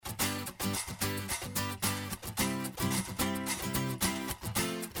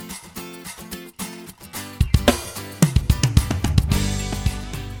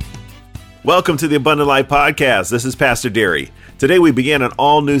Welcome to the Abundant Life Podcast. This is Pastor Derry. Today we begin an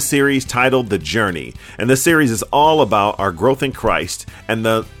all-new series titled The Journey. And this series is all about our growth in Christ and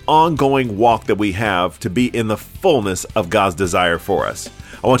the ongoing walk that we have to be in the fullness of God's desire for us.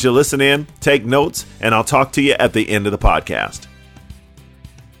 I want you to listen in, take notes, and I'll talk to you at the end of the podcast.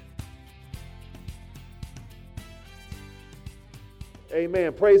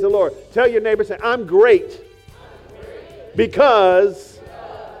 Amen. Praise the Lord. Tell your neighbor, say, I'm great because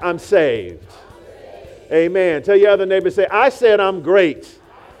I'm saved. Amen. Tell your other neighbor, say, I said I'm great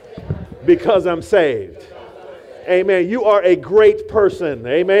because I'm saved. Amen. You are a great person.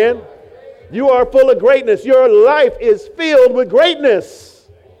 Amen. You are full of greatness. Your life is filled with greatness.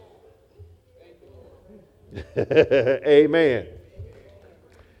 Amen.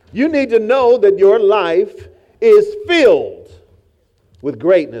 You need to know that your life is filled with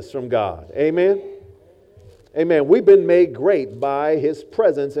greatness from God. Amen. Amen. We've been made great by His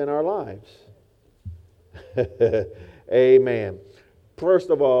presence in our lives. Amen. First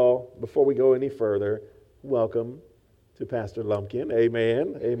of all, before we go any further, welcome to Pastor Lumpkin.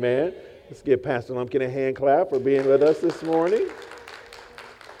 Amen. Amen. Let's give Pastor Lumpkin a hand clap for being with us this morning.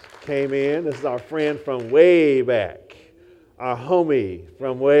 Came in. This is our friend from way back. Our homie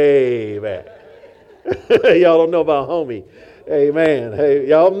from way back. Y'all don't know about homie. Amen. Hey,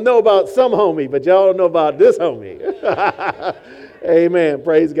 y'all know about some homie, but y'all don't know about this homie. Amen.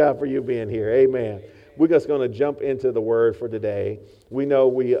 Praise God for you being here. Amen. We're just going to jump into the word for today. We know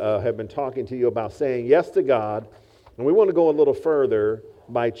we have been talking to you about saying yes to God, and we want to go a little further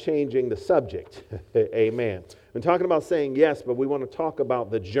by changing the subject. Amen. We've been talking about saying yes, but we want to talk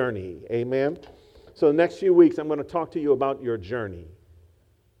about the journey. Amen. So the next few weeks, I'm going to talk to you about your journey.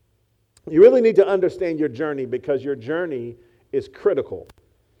 You really need to understand your journey because your journey is critical,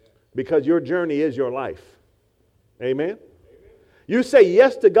 because your journey is your life. Amen? You say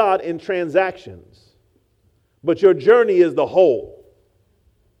yes to God in transactions, but your journey is the whole.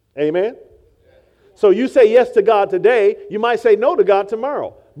 Amen? So you say yes to God today, you might say no to God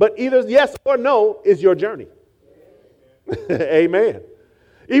tomorrow, but either yes or no is your journey. Amen.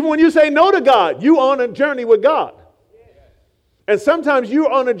 Even when you say no to God, you're on a journey with God. And sometimes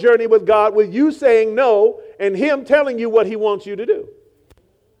you're on a journey with God with you saying no and Him telling you what He wants you to do.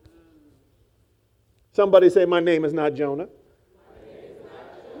 Somebody say, my name is not Jonah.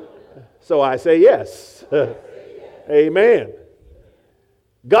 So I say yes. Amen.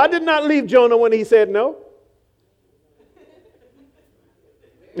 God did not leave Jonah when He said no.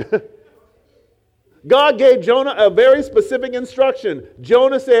 God gave Jonah a very specific instruction.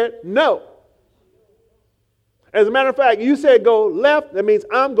 Jonah said no. As a matter of fact, you said go left, that means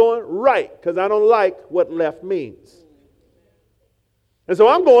I'm going right, because I don't like what left means. And so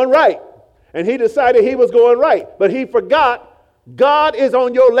I'm going right. And he decided he was going right, but he forgot God is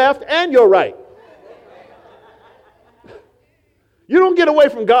on your left and your right. You don't get away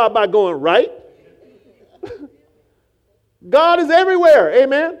from God by going right. God is everywhere.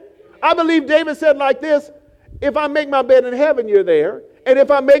 Amen. I believe David said like this, if I make my bed in heaven, you're there. And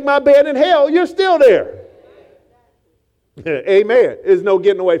if I make my bed in hell, you're still there. Amen. There's no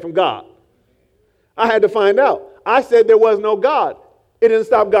getting away from God. I had to find out. I said there was no God. It didn't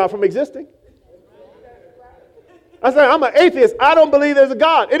stop God from existing. I said, I'm an atheist. I don't believe there's a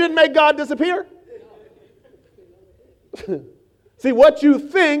God. It didn't make God disappear. See, what you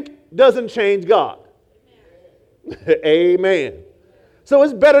think doesn't change God. Amen. So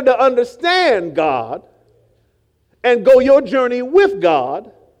it's better to understand God and go your journey with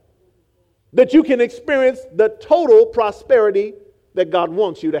God, that you can experience the total prosperity that God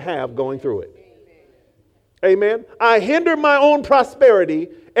wants you to have going through it. Amen. I hinder my own prosperity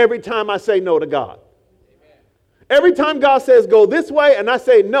every time I say no to God. Every time God says go this way and I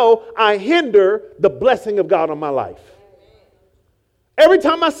say no, I hinder the blessing of God on my life. Every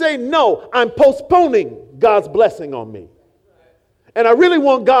time I say no, I'm postponing God's blessing on me. And I really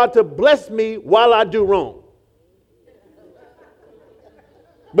want God to bless me while I do wrong.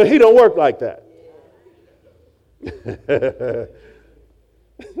 But He don't work like that.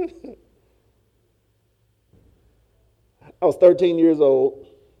 I was 13 years old.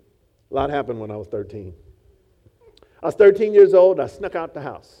 A lot happened when I was 13. I was 13 years old. I snuck out the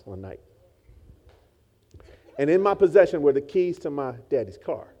house one night. And in my possession were the keys to my daddy's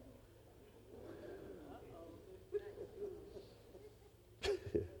car.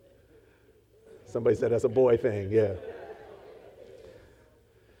 Somebody said that's a boy thing, yeah.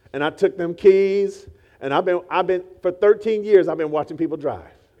 And I took them keys, and I've been for 13 years, I've been watching people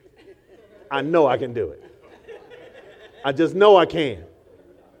drive. I know I can do it. I just know I can.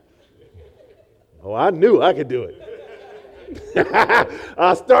 Oh, I knew I could do it.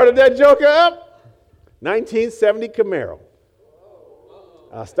 I started that joker up, 1970 Camaro.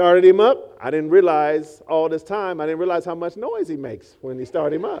 I started him up. I didn't realize all this time, I didn't realize how much noise he makes when you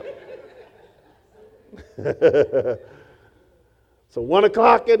start him up. So 1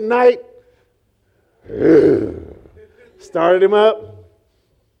 o'clock at night, started him up.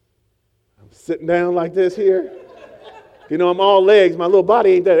 I'm sitting down like this here. You know, I'm all legs. My little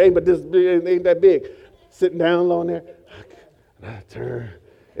body ain't that big. Sitting down low in there. And I turn.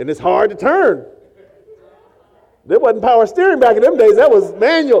 And it's hard to turn. There wasn't power steering back in them days. That was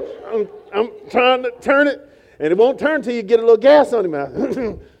manual. I'm trying to turn it, and it won't turn until you get a little gas on him. I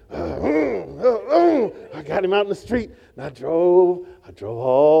got him out in the street, and I drove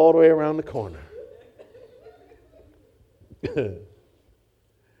all the way around the corner. And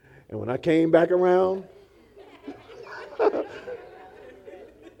when I came back around,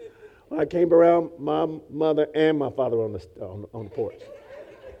 my mother and my father were on the porch.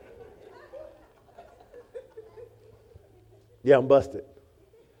 Yeah, I'm busted.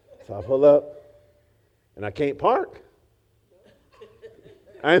 So I pull up, and I can't park.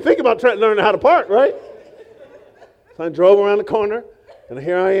 I didn't think about learning how to park, right? So I drove around the corner, and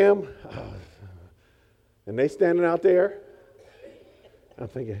here I am. And they standing out there. I'm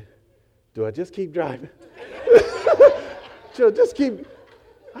thinking, do I just keep driving? I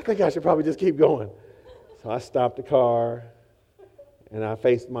think I should probably just keep going. So I stopped the car, and I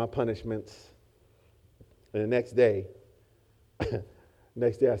faced my punishments. And the next day I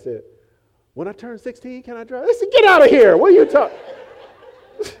said, when I turn 16, can I drive? They said, get out of here. What are you talking?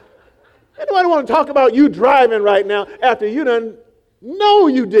 Anybody want to talk about you driving right now after you done know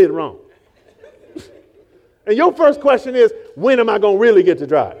you did wrong? And your first question is, when am I going to really get to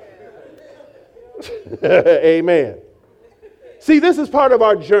drive? Amen. See, this is part of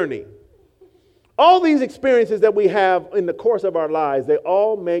our journey. All these experiences that we have in the course of our lives, they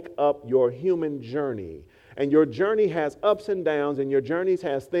all make up your human journey. And your journey has ups and downs, and your journeys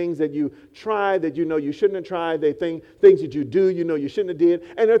has things that you try that you know you shouldn't have tried, things that you do you know you shouldn't have did,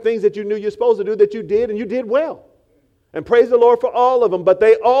 and there are things that you knew you're supposed to do that you did, and you did well. And praise the Lord for all of them, but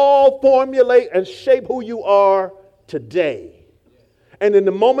they all formulate and shape who you are today. And in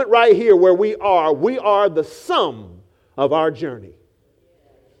the moment right here where we are the sum of our journey.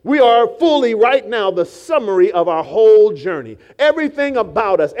 We are fully right now the summary of our whole journey. Everything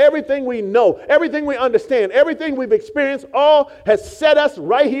about us, everything we know, everything we understand, everything we've experienced, all has set us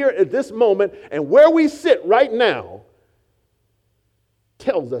right here at this moment. And where we sit right now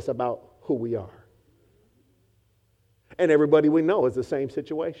tells us about who we are. And everybody we know is the same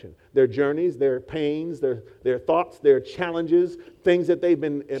situation. Their journeys, their pains, their thoughts, their challenges, things that they've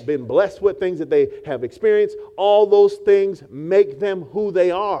been blessed with, things that they have experienced, all those things make them who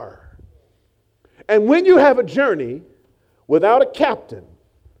they are. And when you have a journey without a captain,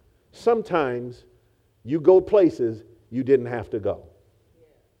 sometimes you go places you didn't have to go.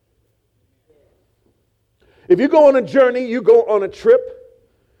 If you go on a journey, you go on a trip,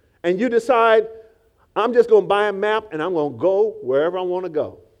 and you decide, I'm just going to buy a map and I'm going to go wherever I want to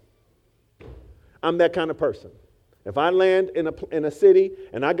go. I'm that kind of person. If I land in a city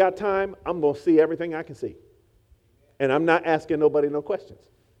and I got time, I'm going to see everything I can see. And I'm not asking nobody no questions.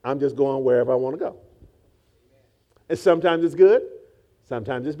 I'm just going wherever I want to go. And sometimes it's good,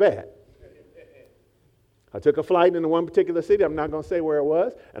 sometimes it's bad. I took a flight into one particular city. I'm not going to say where it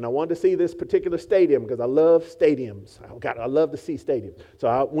was. And I wanted to see this particular stadium because I love stadiums. I love to see stadiums. So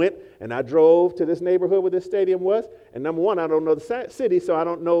I went and I drove to this neighborhood where this stadium was. And number one, I don't know the city, so I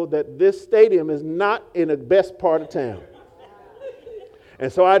don't know that this stadium is not in the best part of town.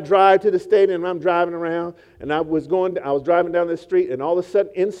 And so I drive to the stadium and I'm driving around. And I was driving down the street, and all of a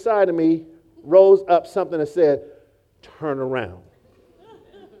sudden inside of me rose up something that said, turn around.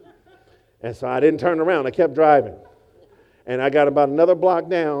 And so I didn't turn around. I kept driving. And I got about another block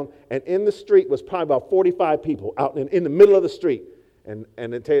down, and in the street was probably about 45 people out in the middle of the street. And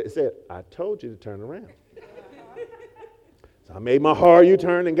it said, I told you to turn around. So I made my hard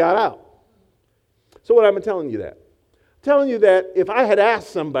U-turn and got out. So what I've been telling you that? Telling you that if I had asked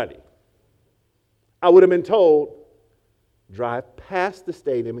somebody, I would have been told, drive past the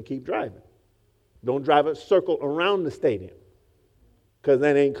stadium and keep driving. Don't drive a circle around the stadium, because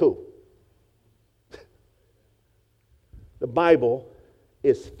that ain't cool. The Bible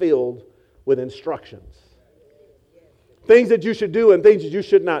is filled with instructions. Things that you should do and things that you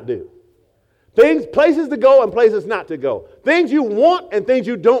should not do. Places to go and places not to go. Things you want and things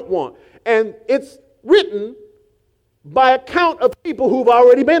you don't want. And it's written by account of people who've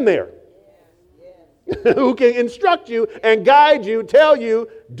already been there. Who can instruct you and guide you, tell you,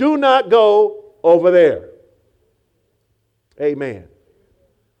 do not go over there. Amen.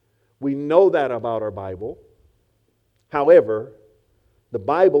 We know that about our Bible. However, the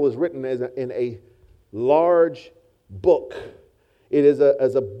Bible is written in a large book. It is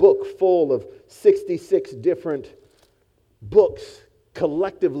a book full of 66 different books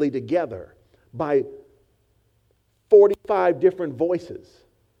collectively together by 45 different voices.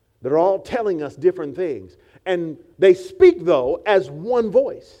 They're all telling us different things. And they speak, though, as one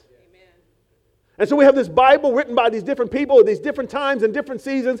voice. And so we have this Bible written by these different people at these different times and different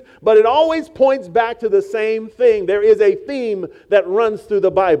seasons, but it always points back to the same thing. There is a theme that runs through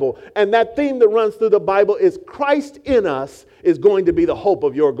the Bible. And that theme that runs through the Bible is Christ in us is going to be the hope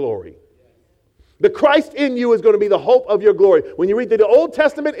of your glory. The Christ in you is going to be the hope of your glory. When you read the Old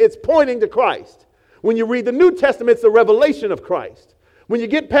Testament, it's pointing to Christ. When you read the New Testament, it's the revelation of Christ. When you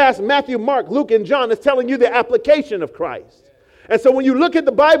get past Matthew, Mark, Luke, and John, it's telling you the application of Christ. And so when you look at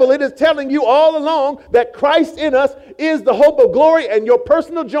the Bible, it is telling you all along that Christ in us is the hope of glory, and your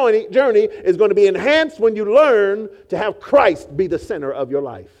personal journey is going to be enhanced when you learn to have Christ be the center of your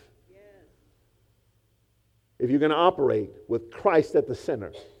life. Yes. If you're going to operate with Christ at the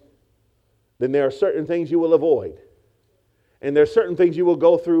center, then there are certain things you will avoid. And there are certain things you will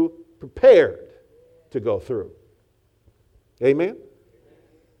go through prepared to go through. Amen?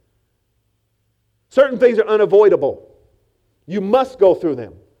 Certain things are unavoidable. You must go through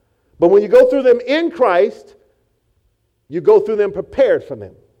them. But when you go through them in Christ, you go through them prepared for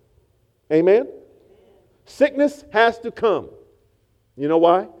them. Amen? Sickness has to come. You know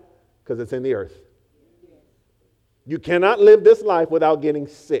why? Because it's in the earth. You cannot live this life without getting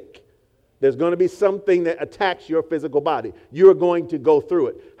sick. There's going to be something that attacks your physical body. You're going to go through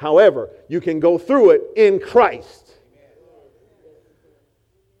it. However, you can go through it in Christ.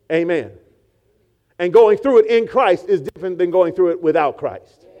 Amen. And going through it in Christ is different than going through it without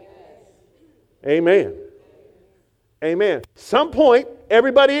Christ. Amen. Amen. Some point,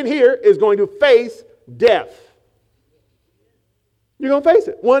 everybody in here is going to face death. You're going to face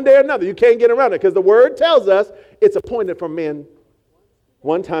it one day or another. You can't get around it because the word tells us it's appointed for men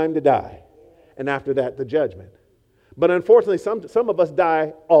one time to die. And after that, the judgment. But unfortunately, some of us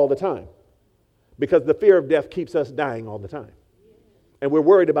die all the time because the fear of death keeps us dying all the time. And we're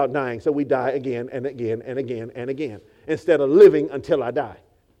worried about dying, so we die again and again and again and again instead of living until I die.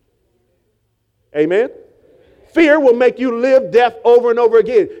 Amen? Fear will make you live death over and over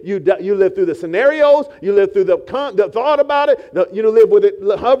again. You live through the scenarios. You live through the thought about it. You live with it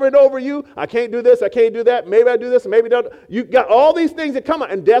hovering over you. I can't do this. I can't do that. Maybe I do this. Maybe I don't. You got all these things that come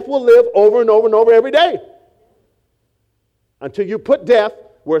out, and death will live over and over and over every day until you put death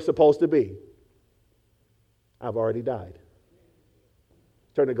where it's supposed to be. I've already died.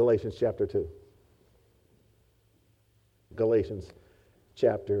 Turn to Galatians chapter 2. Galatians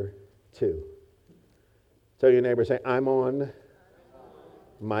chapter 2. Tell your neighbor, say, I'm on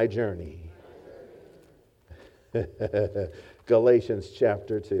my journey. Galatians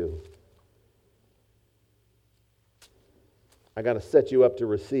chapter 2. I got to set you up to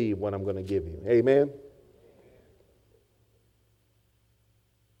receive what I'm going to give you. Amen?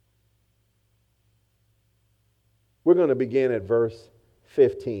 We're going to begin at verse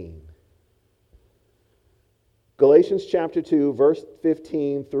 15. Galatians chapter 2, verse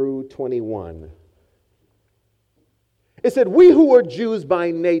 15 through 21. It said, we who were Jews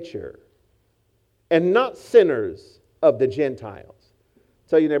by nature and not sinners of the Gentiles.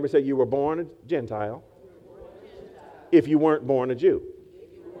 Tell your neighbor, say, you were born a Gentile if you weren't born a Jew.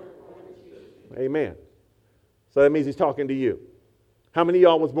 Amen. So that means he's talking to you. How many of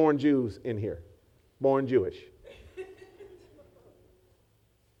y'all was born Jews in here? Born Jewish?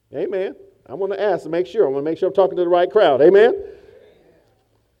 Amen. I want to ask to make sure. I want to make sure I'm talking to the right crowd. Amen.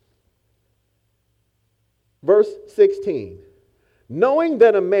 Verse 16. Knowing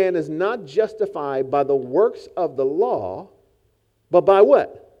that a man is not justified by the works of the law, but by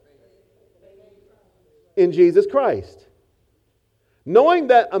what? In Jesus Christ. Knowing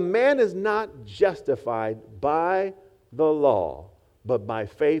that a man is not justified by the law, but by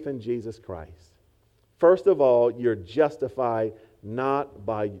faith in Jesus Christ. First of all, you're justified not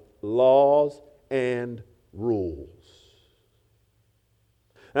by laws and rules.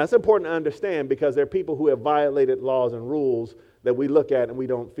 Now, that's important to understand because there are people who have violated laws and rules that we look at and we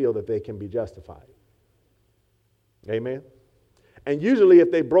don't feel that they can be justified. Amen? And usually if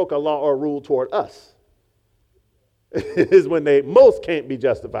they broke a law or a rule toward us is when they most can't be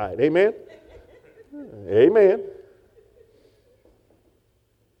justified. Amen? Amen.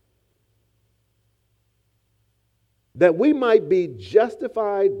 That we might be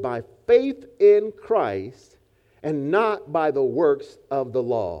justified by faith in Christ and not by the works of the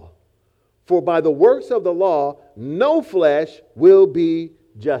law. For by the works of the law, no flesh will be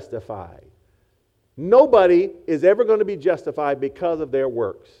justified. Nobody is ever going to be justified because of their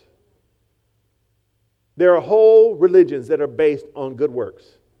works. There are whole religions that are based on good works.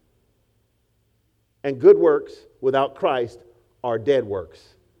 And good works without Christ are dead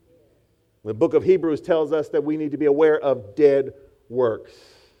works. The book of Hebrews tells us that we need to be aware of dead works.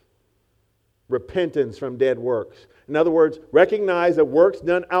 Repentance from dead works. In other words, recognize that works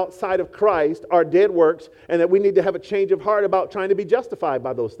done outside of Christ are dead works, and that we need to have a change of heart about trying to be justified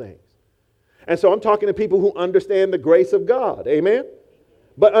by those things. And so I'm talking to people who understand the grace of God. Amen?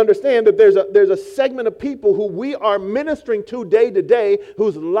 But understand that there's a segment of people who we are ministering to day,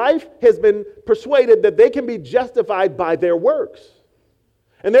 whose life has been persuaded that they can be justified by their works.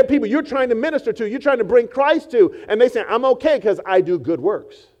 And there are people you're trying to minister to, you're trying to bring Christ to, and they say, I'm okay because I do good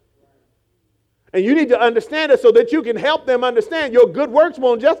works. And you need to understand it so that you can help them understand your good works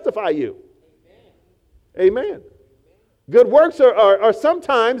won't justify you. Amen. Amen. Good works are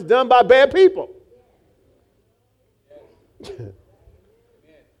sometimes done by bad people.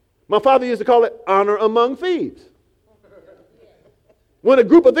 My father used to call it honor among thieves. When a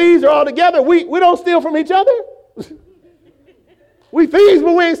group of thieves are all together, we don't steal from each other. We thieves,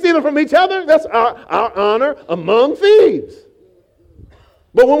 but we ain't stealing from each other. That's our honor among thieves.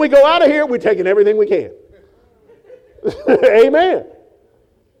 But when we go out of here, we're taking everything we can. Amen.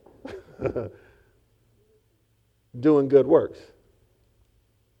 Doing good works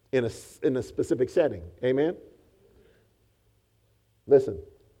in a specific setting. Amen. Listen,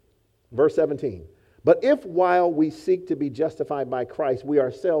 verse 17. But if while we seek to be justified by Christ, we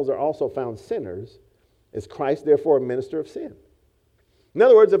ourselves are also found sinners, is Christ therefore a minister of sin? In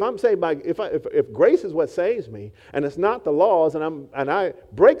other words, if I'm saved by, if grace is what saves me, and it's not the laws, and I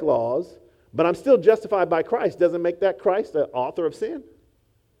break laws, but I'm still justified by Christ, doesn't make that Christ the author of sin?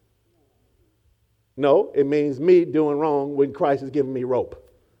 No, it means me doing wrong when Christ is giving me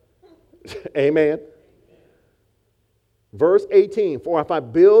rope. Amen. Verse 18, for if I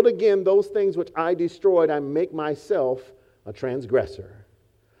build again those things which I destroyed, I make myself a transgressor.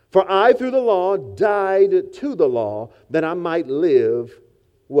 For I, through the law, died to the law, that I might live,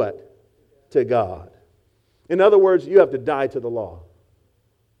 what? To God. In other words, you have to die to the law.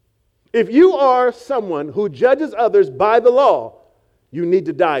 If you are someone who judges others by the law, you need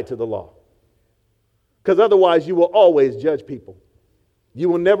to die to the law. Because otherwise, you will always judge people. You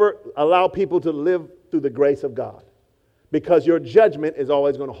will never allow people to live through the grace of God. Because your judgment is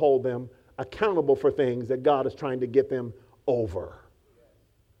always going to hold them accountable for things that God is trying to get them over.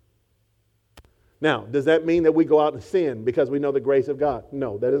 Now, does that mean that we go out and sin because we know the grace of God?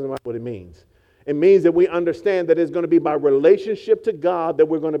 No, that isn't what it means. It means that we understand that it's going to be by relationship to God that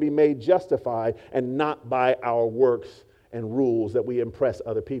we're going to be made justified, and not by our works and rules that we impress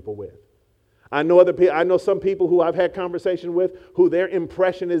other people with. I know some people who I've had conversation with who their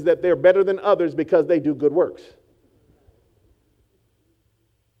impression is that they're better than others because they do good works.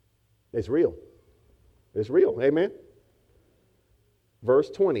 It's real. It's real. Amen.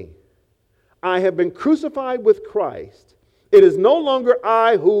 Verse 20. I have been crucified with Christ. It is no longer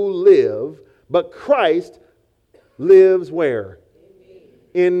I who live, but Christ lives where?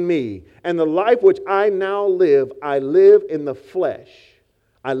 In me. And the life which I now live, I live in the flesh.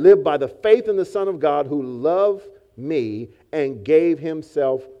 I live by the faith in the Son of God who loved me and gave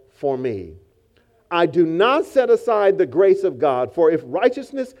himself for me. I do not set aside the grace of God, for if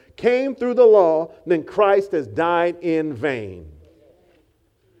righteousness came through the law, then Christ has died in vain.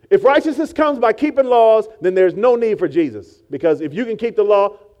 If righteousness comes by keeping laws, then there's no need for Jesus. Because if you can keep the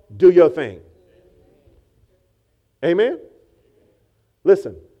law, do your thing. Amen?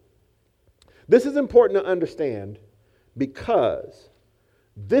 Listen, this is important to understand because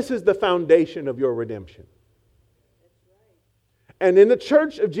this is the foundation of your redemption. And in the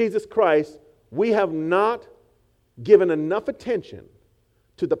Church of Jesus Christ, we have not given enough attention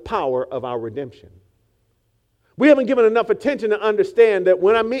to the power of our redemption. We haven't given enough attention to understand that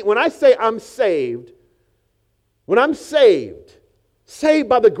when I say I'm saved, when I'm saved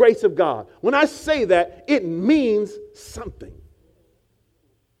by the grace of God, when I say that, it means something.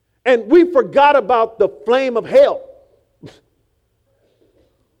 And we forgot about the flame of hell.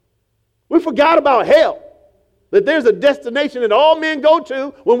 We forgot about hell. That there's a destination that all men go to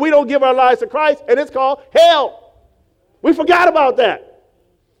when we don't give our lives to Christ, and it's called hell. We forgot about that.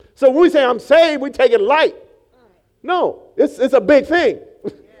 So when we say I'm saved, we take it light. No, it's a big thing.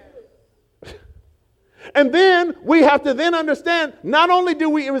 And then we have to then understand, not only do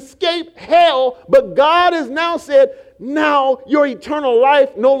we escape hell, but God has now said, now your eternal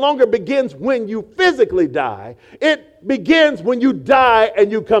life no longer begins when you physically die. It begins when you die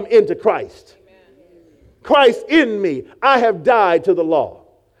and you come into Christ. Christ in me, I have died to the law.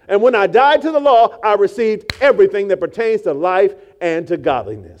 And when I died to the law, I received everything that pertains to life and to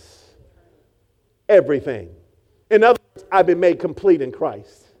godliness. Everything. In other words, I've been made complete in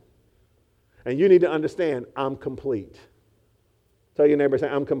Christ. And you need to understand, I'm complete. Tell your neighbor, say,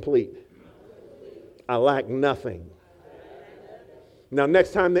 I'm complete. I lack nothing. Now,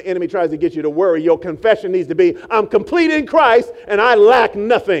 next time the enemy tries to get you to worry, your confession needs to be, I'm complete in Christ and I lack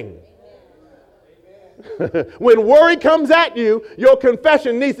nothing. When worry comes at you, your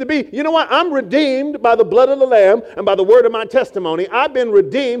confession needs to be, you know what? I'm redeemed by the blood of the Lamb and by the word of my testimony. I've been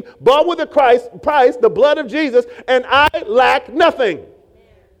redeemed, bought with a price, the blood of Jesus, and I lack nothing.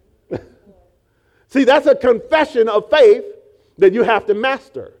 See, that's a confession of faith that you have to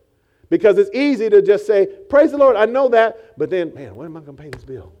master. Because it's easy to just say, praise the Lord, I know that, but then, man, when am I going to pay this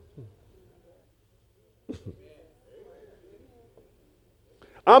bill?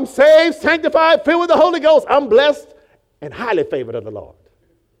 I'm saved, sanctified, filled with the Holy Ghost. I'm blessed and highly favored of the Lord.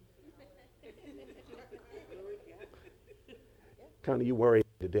 Kind of you worry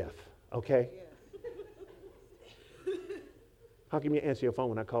to death, okay? How come you answer your phone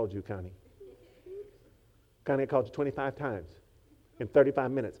when I called you, Connie? Connie, I called you 25 times in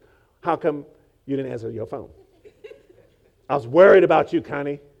 35 minutes. How come you didn't answer your phone? I was worried about you,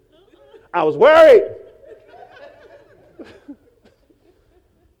 Connie. I was worried.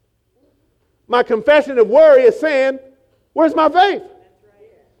 My confession of worry is saying, where's my faith?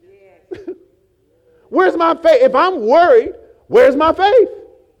 Where's my faith? If I'm worried, where's my faith?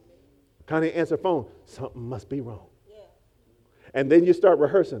 Connie answer phone. Something must be wrong. And then you start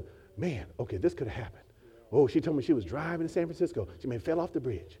rehearsing. Man, okay, this could have happened. Oh, she told me she was driving to San Francisco. She may have fell off the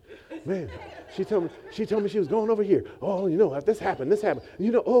bridge. Man, she told me she was going over here. Oh, you know, this happened.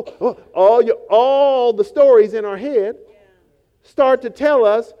 You know, all the stories in our head start to tell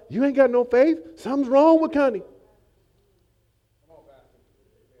us, you ain't got no faith. Something's wrong with Connie.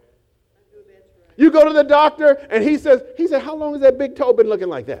 You go to the doctor and he said, how long has that big toe been looking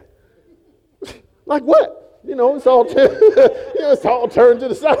like that? Like what? You know, it's all turned to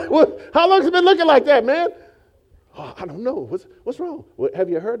the side. How long has it been looking like that, man? Oh, I don't know. What's wrong? Have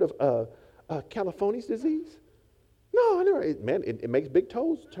you heard of Californi's disease? No, I never. Man, it makes big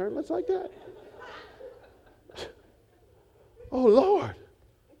toes turn less like that. Oh, Lord.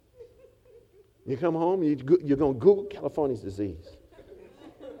 You come home, you're going to Google California's disease.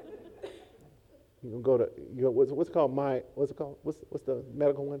 You're going to go to, what's it called? What's the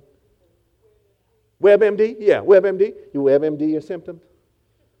medical one? WebMD? Yeah, WebMD. You WebMD your symptoms?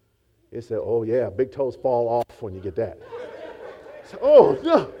 It said, oh, yeah, big toes fall off when you get that. So, oh,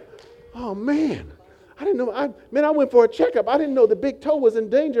 no. Oh, man. I didn't know. I went for a checkup. I didn't know the big toe was in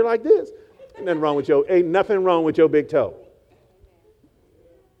danger like this. Ain't nothing wrong with your big toe.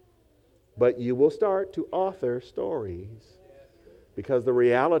 But you will start to author stories because the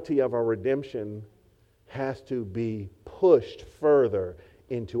reality of our redemption has to be pushed further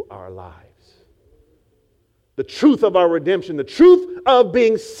into our lives. The truth of our redemption, the truth of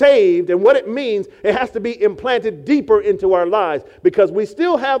being saved and what it means, it has to be implanted deeper into our lives because we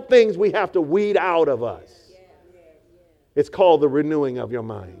still have things we have to weed out of us. It's called the renewing of your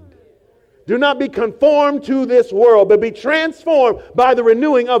mind. Do not be conformed to this world, but be transformed by the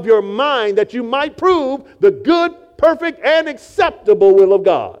renewing of your mind that you might prove the good, perfect, and acceptable will of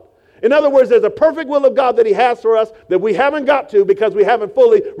God. In other words, there's a perfect will of God that He has for us that we haven't got to because we haven't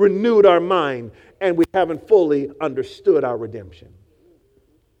fully renewed our mind and we haven't fully understood our redemption.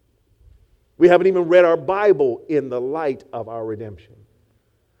 We haven't even read our Bible in the light of our redemption.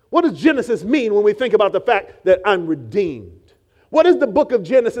 What does Genesis mean when we think about the fact that I'm redeemed? What is the book of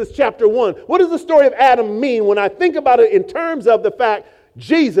Genesis chapter 1? What does the story of Adam mean when I think about it in terms of the fact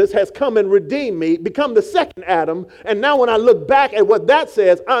Jesus has come and redeemed me, become the second Adam, and now when I look back at what that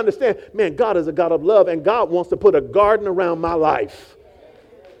says, I understand, man, God is a God of love, and God wants to put a garden around my life.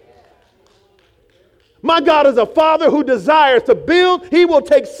 My God is a Father who desires to build. He will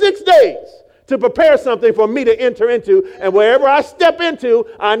take 6 days to prepare something for me to enter into, and wherever I step into,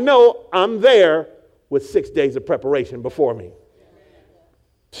 I know I'm there with 6 days of preparation before me.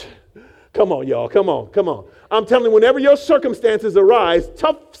 Come on, y'all. Come on. I'm telling you, whenever your circumstances arise,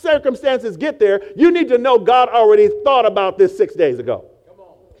 tough circumstances get there, you need to know God already thought about this 6 days ago.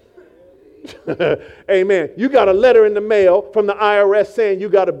 Come on. Amen. You got a letter in the mail from the IRS saying you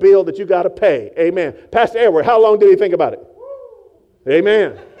got a bill that you got to pay. Amen. Pastor Edward, how long did he think about it?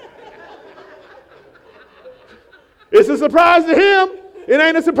 Amen. It's a surprise to him. It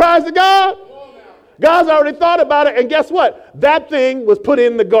ain't a surprise to God. God's already thought about it, and guess what? That thing was put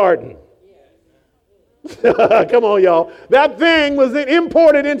in the garden. Come on, y'all. That thing was then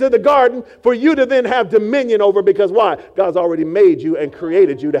imported into the garden for you to then have dominion over, because why? God's already made you and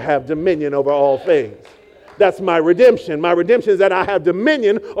created you to have dominion over all things. That's my redemption. My redemption is that I have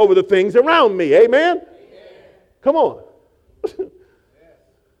dominion over the things around me. Amen? Come on.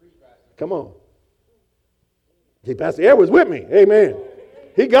 Come on. See, Pastor Edwards with me. Amen.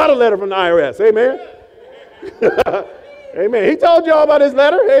 He got a letter from the IRS. Amen. Amen. He told y'all about his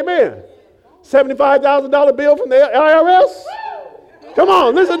letter. Amen. $75,000 bill from the IRS. Come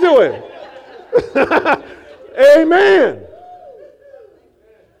on, listen to him. Amen.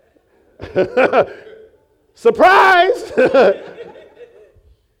 Surprise.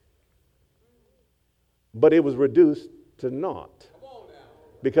 But it was reduced to naught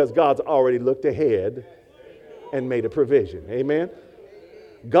because God's already looked ahead and made a provision. Amen.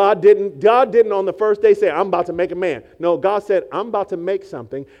 God didn't on the first day say, I'm about to make a man. No, God said, I'm about to make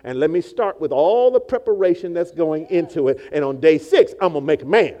something, and let me start with all the preparation that's going into it. And on day 6, I'm going to make a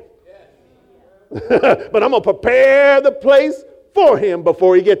man. But I'm going to prepare the place for him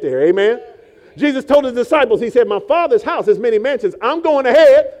before he get there. Amen. Jesus told his disciples, he said, my Father's house has many mansions. I'm going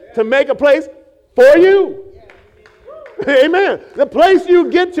ahead to make a place for you. Amen. The place you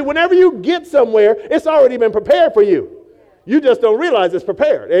get to, whenever you get somewhere, it's already been prepared for you. You just don't realize it's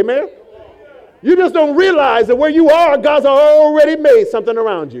prepared. Amen. You just don't realize that where you are, God's already made something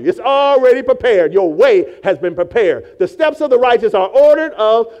around you. It's already prepared. Your way has been prepared. The steps of the righteous are ordered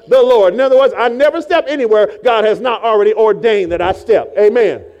of the Lord. In other words, I never step anywhere God has not already ordained that I step.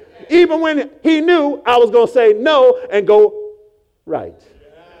 Amen. Even when he knew I was going to say no and go right.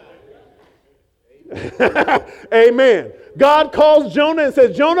 Amen. God calls Jonah and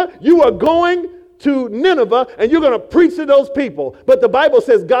says, Jonah, you are going to Nineveh and you're going to preach to those people. But the Bible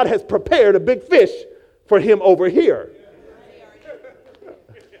says God has prepared a big fish for him over here.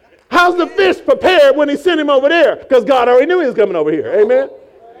 How's the fish prepared when he sent him over there? Because God already knew he was coming over here. Amen.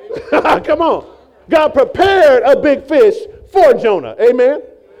 Come on. God prepared a big fish for Jonah. Amen.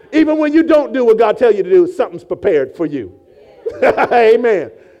 Even when you don't do what God tells you to do, something's prepared for you. Amen.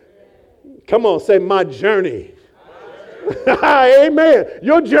 Come on, say my journey. Amen.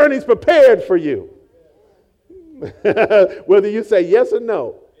 Your journey's prepared for you. Whether you say yes or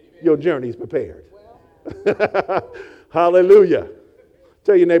no, your journey's prepared. Hallelujah.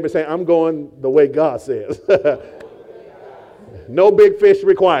 Tell your neighbor, say, I'm going the way God says. No big fish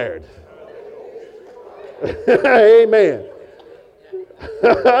required. Amen.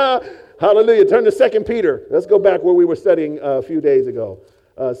 Hallelujah. Turn to 2 Peter. Let's go back where we were studying a few days ago.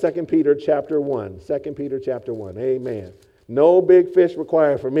 2 Peter chapter 1. 2 Peter chapter 1. Amen. No big fish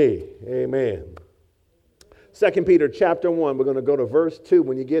required for me. Amen. 2 Peter chapter 1. We're going to go to verse 2.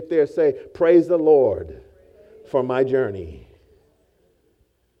 When you get there, say, praise the Lord for my journey.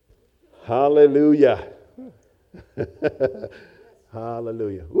 Hallelujah.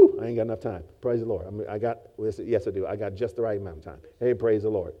 Hallelujah. Woo, I ain't got enough time. Praise the Lord. Yes, I do. I got just the right amount of time. Hey, praise the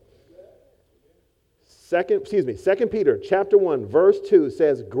Lord. 2 Peter chapter 1, verse 2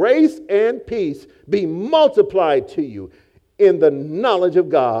 says, grace and peace be multiplied to you in the knowledge of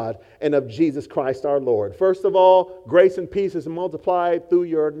God and of Jesus Christ our Lord. First of all, grace and peace is multiplied through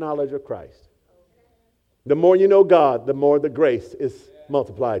your knowledge of Christ. The more you know God, the more the grace is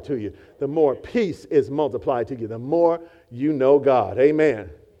multiplied to you. The more peace is multiplied to you. The more you know God. Amen.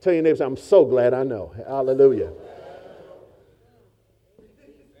 Tell your neighbors, I'm so glad I know. Hallelujah.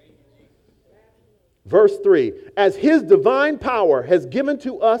 Verse 3, as his divine power has given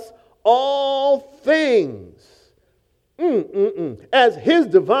to us all things. As his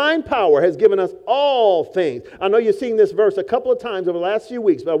divine power has given us all things. I know you've seen this verse a couple of times over the last few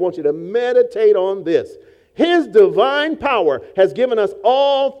weeks, but I want you to meditate on this. His divine power has given us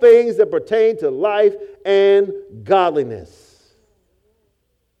all things that pertain to life and godliness.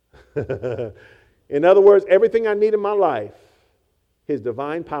 In other words, everything I need in my life, his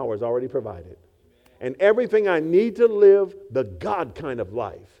divine power has already provided. And everything I need to live the God kind of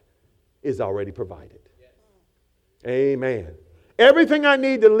life is already provided. Amen. Everything I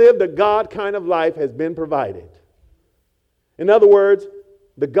need to live the God kind of life has been provided. In other words,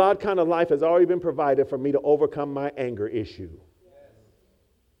 the God kind of life has already been provided for me to overcome my anger issue.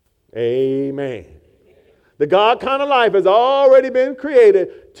 Amen. The God kind of life has already been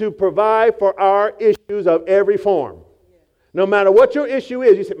created to provide for our issues of every form. No matter what your issue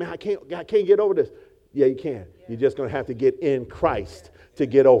is, you say, man, I can't get over this. Yeah, you can. You're just going to have to get in Christ to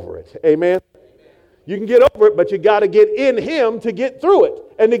get over it. Amen. You can get over it, but you got to get in him to get through it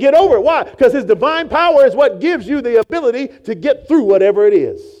and to get over it. Why? Because his divine power is what gives you the ability to get through whatever it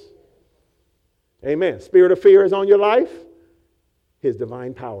is. Amen. Spirit of fear is on your life. His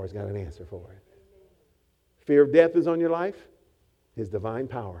divine power has got an answer for it. Fear of death is on your life. His divine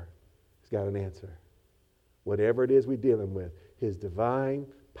power has got an answer. Whatever it is we're dealing with, His divine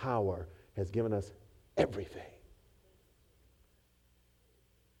power has given us everything.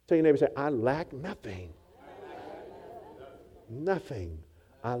 Tell your neighbor, say, I lack nothing. Nothing.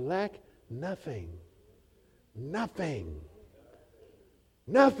 I lack nothing. Nothing.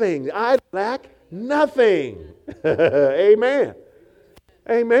 Nothing. I lack nothing. Amen.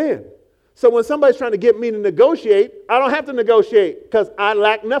 Amen. So when somebody's trying to get me to negotiate, I don't have to negotiate because I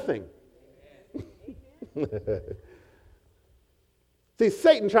lack nothing. See,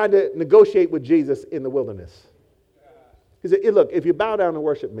 Satan tried to negotiate with Jesus in the wilderness. He said, look, if you bow down and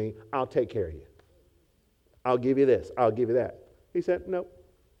worship me, I'll take care of you. I'll give you this. I'll give you that. He said, no.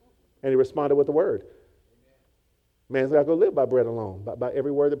 And he responded with the word. Man's got to go live by bread alone, by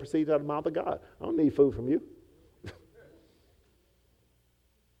every word that proceeds out of the mouth of God. I don't need food from you.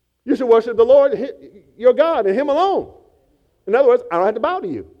 You should worship the Lord, your God, and Him alone. In other words, I don't have to bow to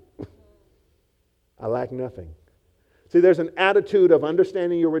you. I lack nothing. See, there's an attitude of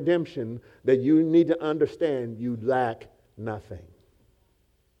understanding your redemption that you need to understand you lack nothing.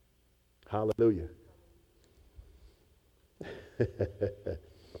 Hallelujah.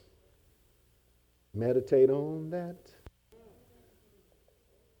 Meditate on that.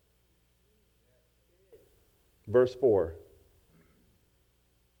 Verse 4.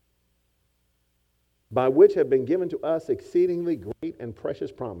 By which have been given to us exceedingly great and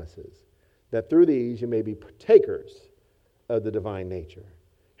precious promises, that through these you may be partakers of the divine nature,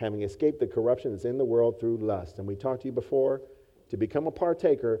 having escaped the corruption that's in the world through lust. And we talked to you before, to become a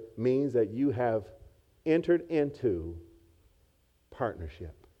partaker means that you have entered into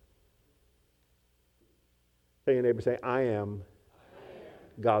partnership. Tell your neighbor, say, I am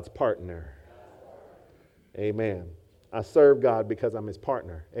God's partner. Amen. I serve God because I'm His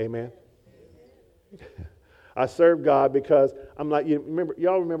partner. Amen. I serve God because I'm like,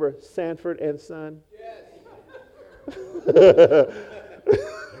 y'all remember Sanford and Son? Yes.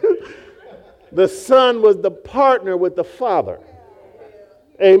 The Son was the partner with the Father.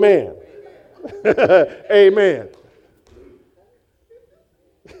 Amen. Amen.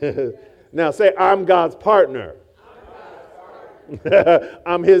 Now say, I'm God's partner.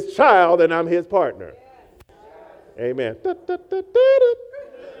 I'm His child and I'm His partner. Amen.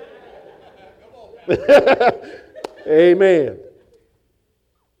 Amen.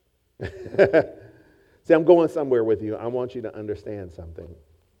 See, I'm going somewhere with you. I want you to understand something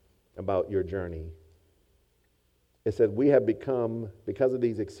about your journey. It said, we have become, because of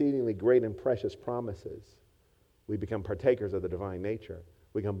these exceedingly great and precious promises, we become partakers of the divine nature.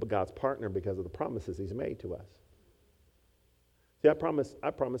 We become God's partner because of the promises He's made to us. See, I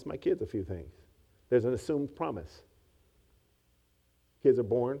promised my kids a few things. There's an assumed promise. Kids are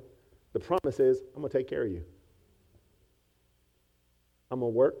born. The promise is, I'm going to take care of you. I'm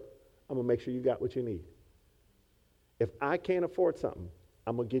going to work. I'm going to make sure you got what you need. If I can't afford something,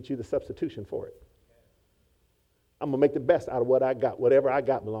 I'm going to get you the substitution for it. I'm going to make the best out of what I got. Whatever I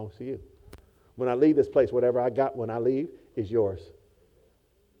got belongs to you. When I leave this place, whatever I got when I leave is yours.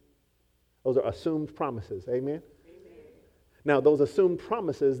 Those are assumed promises. Amen? Now, those assumed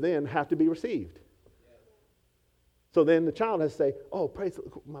promises then have to be received. So then the child has to say, oh, praise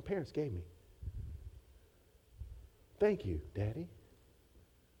my parents gave me. Thank you, Daddy.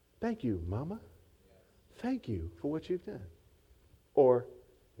 Thank you, Mama. Thank you for what you've done. Or,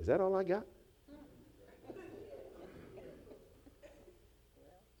 is that all I got?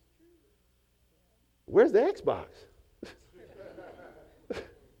 Where's the Xbox?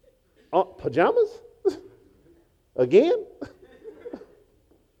 Pajamas? Again?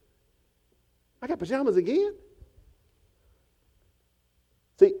 I got pajamas again?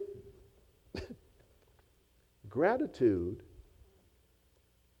 See, gratitude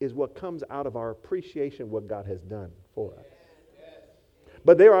is what comes out of our appreciation of what God has done for us.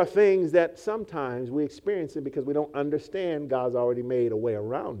 But there are things that sometimes we experience it because we don't understand God's already made a way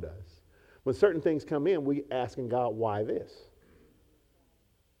around us. When certain things come in, we asking God, why this?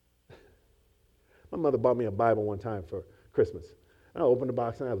 My mother bought me a Bible one time for Christmas. I opened the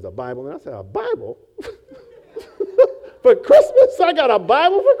box and there was a Bible, and I said, a Bible? For Christmas? I got a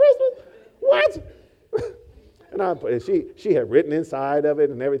Bible for Christmas? What? And she had written inside of it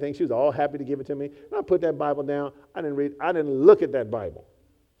and everything. She was all happy to give it to me. And I put that Bible down. I didn't look at that Bible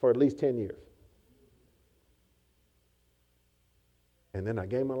for at least 10 years. And then I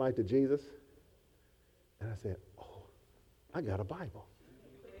gave my life to Jesus. And I said, oh, I got a Bible.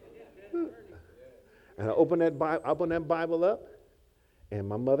 And I opened that Bible up, and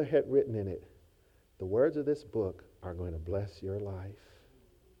my mother had written in it, The words of this book are going to bless your life.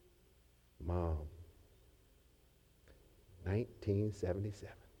 Mom.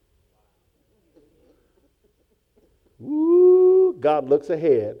 1977. Woo! God looks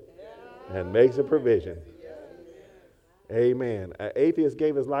ahead and makes a provision. Amen. An atheist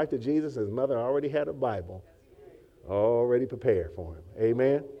gave his life to Jesus. His mother already had a Bible already prepared for him.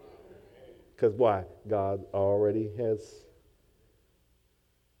 Amen. Because why? God already has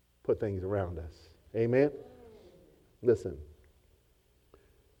put things around us. Amen. Listen.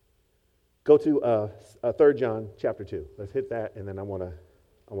 Go to 3 John chapter 2. Let's hit that, and then I want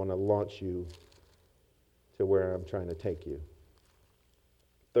to launch you to where I'm trying to take you.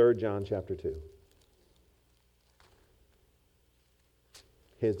 3 John chapter 2.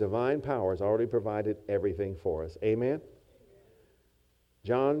 His divine power has already provided everything for us. Amen?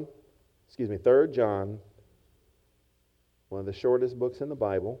 3 John, one of the shortest books in the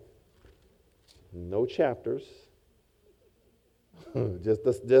Bible. No chapters.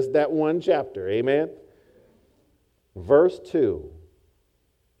 just that one chapter. Amen? Verse 2.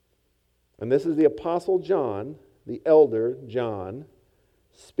 And this is the Apostle John, the elder John,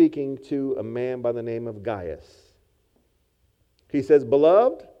 speaking to a man by the name of Gaius. He says,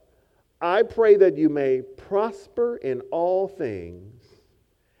 Beloved, I pray that you may prosper in all things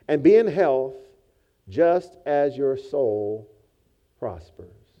and be in health just as your soul prospers.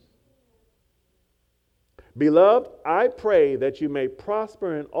 Beloved, I pray that you may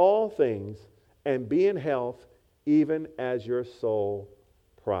prosper in all things and be in health even as your soul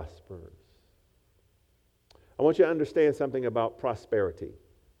prospers. I want you to understand something about prosperity.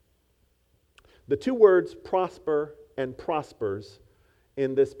 The two words prosper and prospers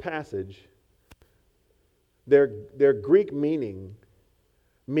in this passage, their Greek meaning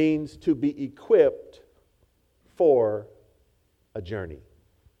means to be equipped for a journey.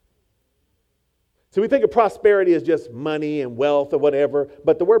 So we think of prosperity as just money and wealth or whatever,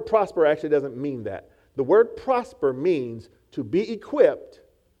 but the word prosper actually doesn't mean that. The word prosper means to be equipped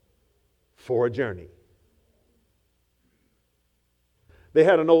for a journey. They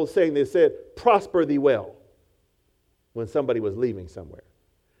had an old saying that said, prosper thee well, when somebody was leaving somewhere.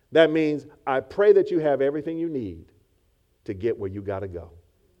 That means, I pray that you have everything you need to get where you got to go.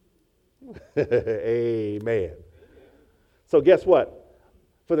 Amen. So guess what?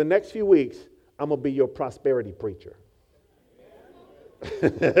 For the next few weeks, I'm going to be your prosperity preacher. For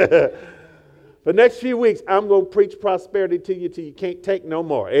the next few weeks, I'm going to preach prosperity to you till you can't take no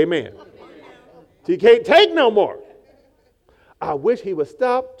more. Amen. Till you can't take no more. I wish he would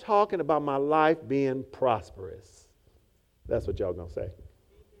stop talking about my life being prosperous. That's what y'all going to say.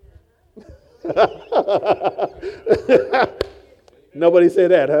 Nobody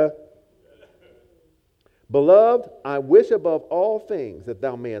said that, huh? Beloved, I wish above all things that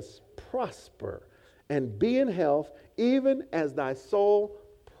thou mayest prosper and be in health, even as thy soul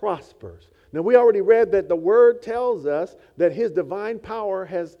prospers. Now, we already read that the word tells us that his divine power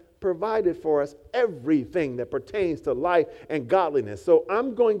has provided for us everything that pertains to life and godliness. So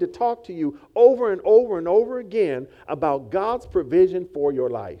I'm going to talk to you over and over and over again about God's provision for your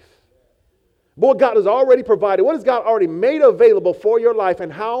life. What God has already provided, what has God already made available for your life,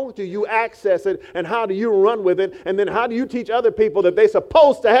 and how do you access it, and how do you run with it, and then how do you teach other people that they're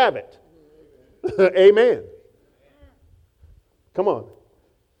supposed to have it? Amen. Come on.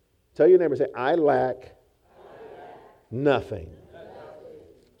 Tell your neighbor, say, I lack nothing.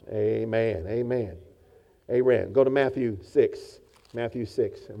 Amen. Amen. Amen. Go to Matthew 6. Matthew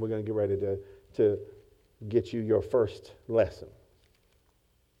 6. And we're going to get ready to get you your first lesson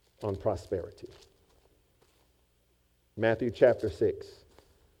on prosperity. Matthew chapter 6.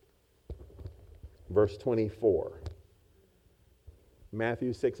 Verse 24.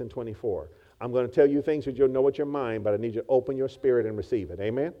 Matthew 6 and 24. I'm going to tell you things that you'll know with your mind, but I need you to open your spirit and receive it.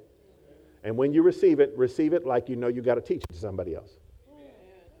 Amen? And when you receive it like you know you got to teach it to somebody else.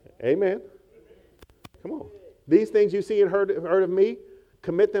 Amen. Come on. These things you see and heard of me,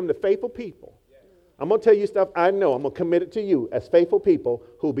 commit them to faithful people. I'm going to tell you stuff I know. I'm going to commit it to you as faithful people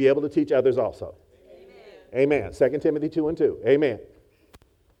who will be able to teach others also. Amen. 2 Timothy 2 and 2. Amen.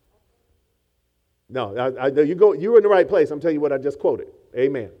 No, you're in the right place. I'm telling you what I just quoted.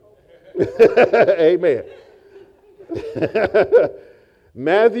 Amen. Amen.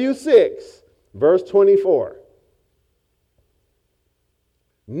 Matthew 6, verse 24.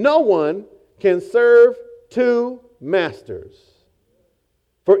 No one can serve two masters.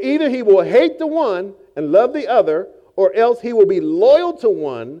 For either he will hate the one and love the other, or else he will be loyal to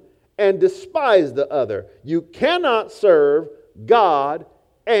one and despise the other. You cannot serve God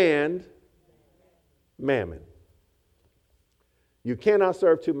and mammon. You cannot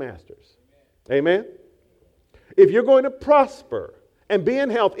serve two masters. Amen. If you're going to prosper and be in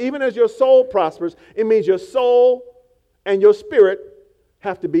health, even as your soul prospers, it means your soul and your spirit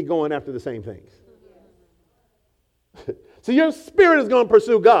have to be going after the same things. So your spirit is going to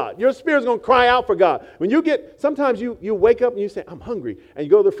pursue God. Your spirit is going to cry out for God. Sometimes you wake up and you say, I'm hungry. And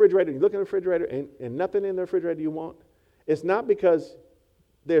you go to the refrigerator and you look in the refrigerator and nothing in the refrigerator you want. It's not because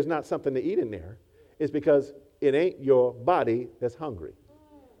there's not something to eat in there. It's because it ain't your body that's hungry.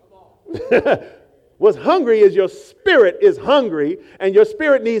 What's hungry is your spirit is hungry, and your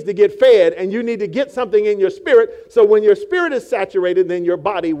spirit needs to get fed, and you need to get something in your spirit. So when your spirit is saturated, then your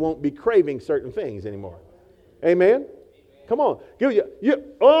body won't be craving certain things anymore. Amen? Come on. You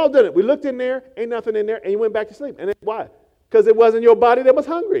all done it. We looked in there, ain't nothing in there, and you went back to sleep. And why? Because it wasn't your body that was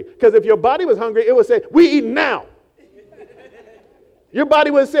hungry. Because if your body was hungry, it would say, we eat now. Your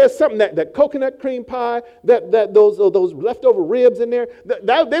body would say something, that coconut cream pie, those leftover ribs in there,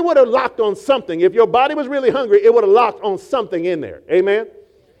 they would have locked on something. If your body was really hungry, it would have locked on something in there. Amen?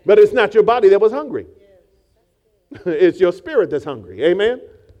 But it's not your body that was hungry. It's your spirit that's hungry. Amen?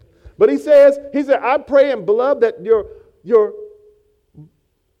 But he said, I pray and beloved that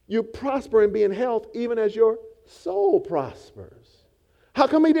you prosper and be in health even as your soul prospers. How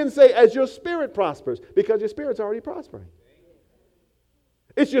come he didn't say as your spirit prospers? Because your spirit's already prospering.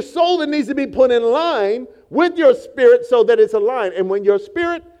 It's your soul that needs to be put in line with your spirit so that it's aligned. And when your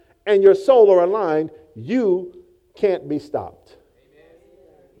spirit and your soul are aligned, you can't be stopped.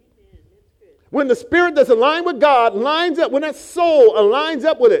 When the spirit that's aligned with God lines up, when that soul aligns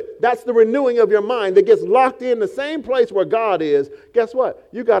up with it, that's the renewing of your mind that gets locked in the same place where God is. Guess what?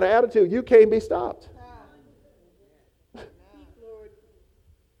 You got an attitude. You can't be stopped.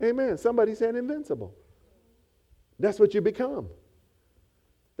 Amen. Somebody said invincible. That's what you become.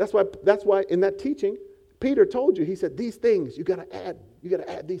 That's why in that teaching, Peter told you, he said, these things, you got to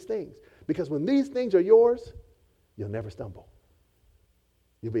add these things. Because when these things are yours, you'll never stumble.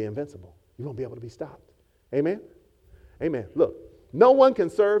 You'll be invincible. You won't be able to be stopped. Amen? Amen. Look, no one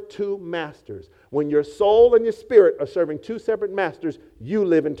can serve two masters. When your soul and your spirit are serving two separate masters, you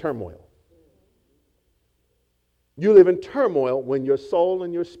live in turmoil. You live in turmoil when your soul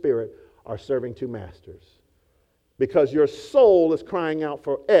and your spirit are serving two masters. Because your soul is crying out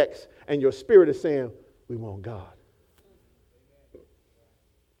for X and your spirit is saying, we want God.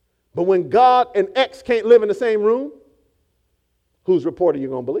 But when God and X can't live in the same room, whose report are you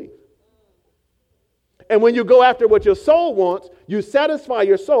going to believe? And when you go after what your soul wants, you satisfy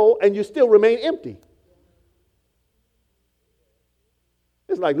your soul and you still remain empty.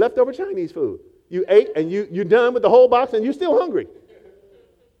 It's like leftover Chinese food. You ate and you're done with the whole box and you're still hungry.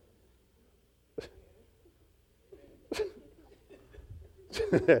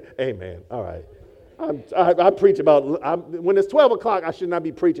 Amen. All right. I preach about, when it's 12 o'clock, I should not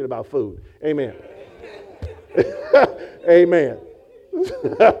be preaching about food. Amen. Amen.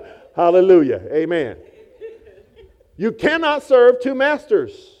 Hallelujah. Amen. You cannot serve two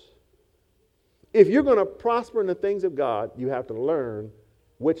masters. If you're going to prosper in the things of God, you have to learn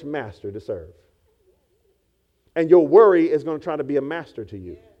which master to serve. And your worry is going to try to be a master to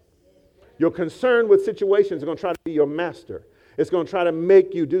you. Your concern with situations is going to try to be your master. It's going to try to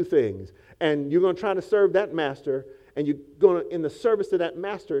make you do things. And you're going to try to serve that master. And you're going to, in the service to that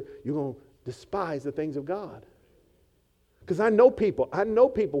master, you're going to despise the things of God. Because I know people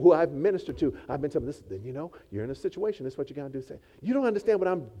who I've ministered to. I've been telling them, this, you know, you're in a situation. This is what you got to do. Say, you don't understand what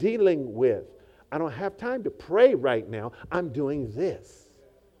I'm dealing with. I don't have time to pray right now. I'm doing this.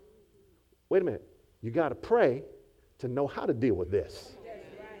 Wait a minute. You got to pray to know how to deal with this.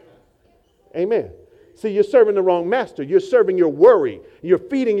 Amen. See, you're serving the wrong master. You're serving your worry. You're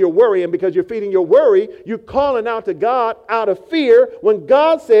feeding your worry. And because you're feeding your worry, you're calling out to God out of fear when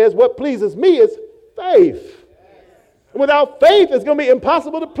God says what pleases me is faith. Without faith, it's going to be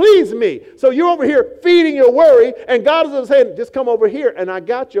impossible to please me. So you're over here feeding your worry, and God is saying, just come over here, and I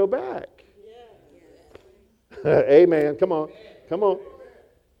got your back. Amen. Come on. Come on.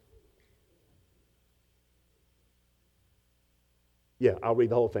 Yeah, I'll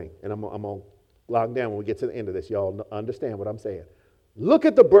read the whole thing, and I'm going to log down when we get to the end of this. Y'all understand what I'm saying. Look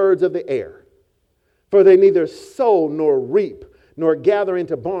at the birds of the air, for they neither sow nor reap, nor gather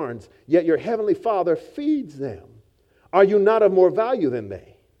into barns, yet your heavenly Father feeds them. Are you not of more value than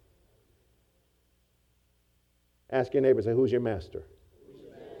they? Ask your neighbor, say, who's your master?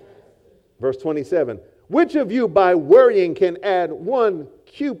 Verse 27, which of you by worrying can add 1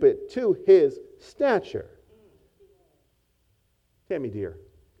 cubit to his stature? Tammy, dear,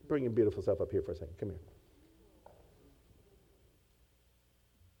 bring your beautiful self up here for a second. Come here.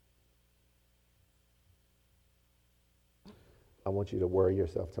 I want you to worry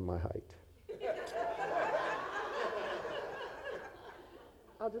yourself to my height.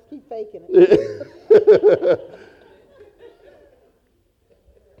 I'll just keep faking it.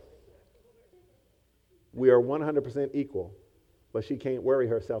 We are 100% equal, but she can't worry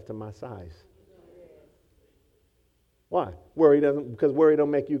herself to my size. Why? Because worry don't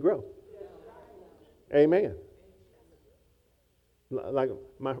make you grow. Amen. Like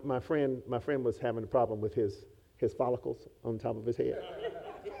my friend was having a problem with his follicles on top of his head.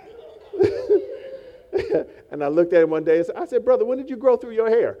 And I looked at him one day and I said, brother, when did you grow through your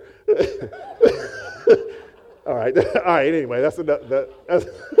hair? All right. Anyway, that's another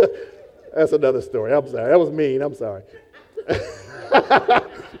story. I'm sorry. That was mean. I'm sorry.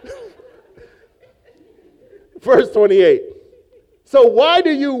 Verse 28. So why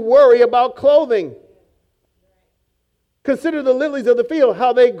do you worry about clothing? Consider the lilies of the field,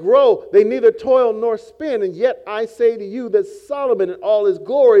 how they grow. They neither toil nor spin. And yet I say to you that Solomon in all his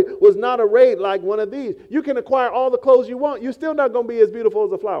glory was not arrayed like one of these. You can acquire all the clothes you want. You're still not going to be as beautiful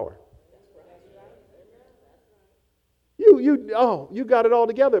as a flower. You got it all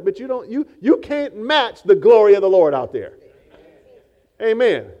together, but you can't match the glory of the Lord out there.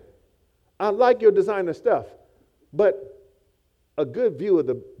 Amen. I like your designer stuff, but a good view of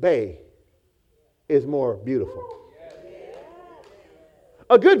the bay is more beautiful.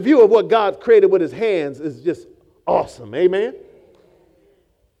 A good view of what God created with his hands is just awesome. Amen.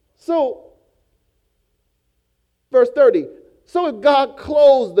 So, verse 30. So if God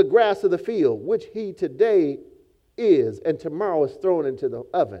clothes the grass of the field, which he today is and tomorrow is thrown into the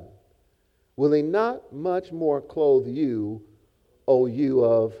oven, will he not much more clothe you, O you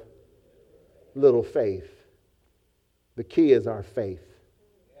of little faith? The key is our faith.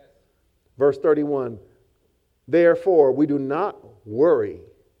 Verse 31. Therefore, we do not worry,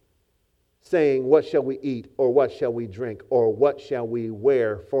 saying, what shall we eat, or what shall we drink, or what shall we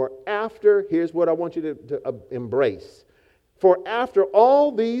wear? For after, here's what I want you to embrace. For after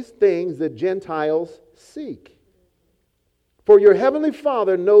all these things the Gentiles seek. For your heavenly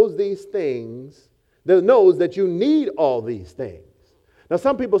Father knows these things, knows that you need all these things. Now,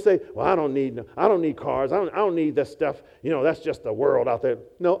 some people say, well, I don't need cars. I don't need that stuff. That's just the world out there.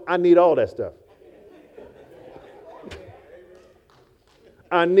 No, I need all that stuff.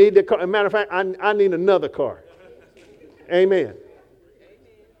 I need the car. As a matter of fact, I need another car. Amen.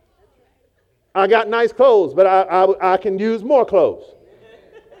 I got nice clothes, but I can use more clothes.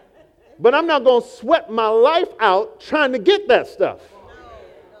 But I'm not going to sweat my life out trying to get that stuff.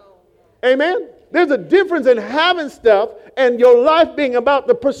 Amen. There's a difference in having stuff and your life being about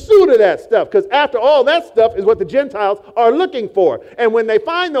the pursuit of that stuff. Because after all, that stuff is what the Gentiles are looking for. And when they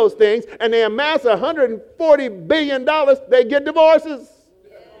find those things and they amass $140 billion, they get divorces.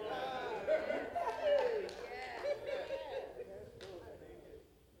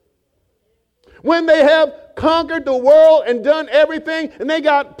 When they have conquered the world and done everything and they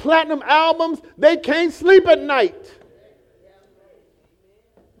got platinum albums, they can't sleep at night.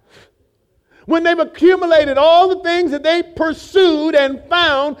 When they've accumulated all the things that they pursued and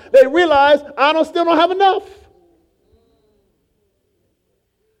found, they realize, still don't have enough.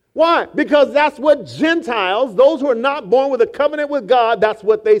 Why? Because that's what Gentiles, those who are not born with a covenant with God, that's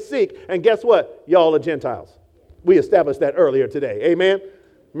what they seek. And guess what? Y'all are Gentiles. We established that earlier today. Amen?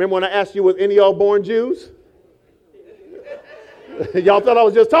 Remember when I asked you, was any of y'all born Jews? Y'all thought I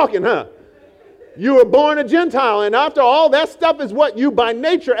was just talking, huh? You were born a Gentile, and after all, that stuff is what you by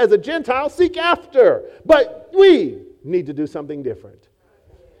nature as a Gentile seek after. But we need to do something different.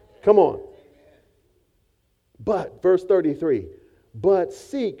 Come on. But, verse 33, but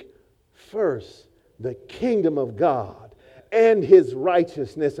seek first the kingdom of God and his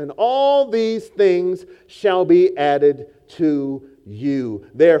righteousness, and all these things shall be added to you.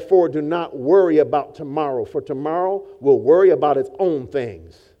 Therefore, do not worry about tomorrow, for tomorrow will worry about its own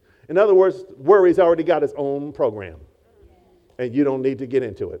things. In other words, worry's already got its own program, and you don't need to get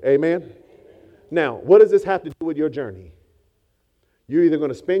into it. Amen? Now, what does this have to do with your journey? You're either going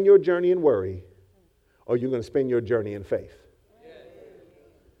to spend your journey in worry, or you're going to spend your journey in faith.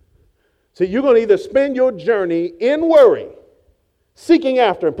 So you're going to either spend your journey in worry, seeking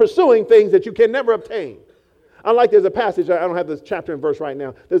after and pursuing things that you can never obtain. There's a passage, I don't have this chapter and verse right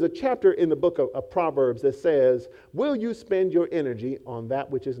now. There's a chapter in the book of Proverbs that says, will you spend your energy on that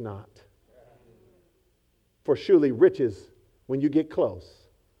which is not? For surely riches, when you get close,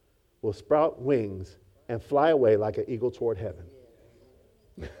 will sprout wings and fly away like an eagle toward heaven.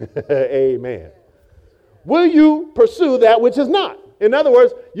 Amen. Will you pursue that which is not? In other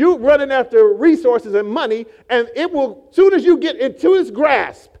words, you're running after resources and money, and it will, as soon as you get into its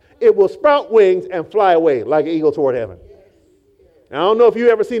grasp, it will sprout wings and fly away like an eagle toward heaven. Now, I don't know if you've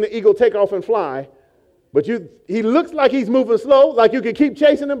ever seen an eagle take off and fly, But he looks like he's moving slow, like you can keep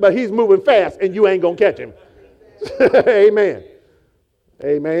chasing him, but he's moving fast and you ain't going to catch him. Amen.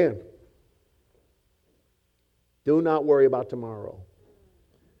 Amen. Do not worry about tomorrow.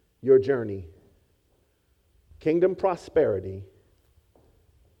 Your journey. Kingdom prosperity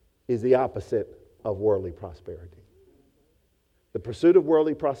is the opposite of worldly prosperity. The pursuit of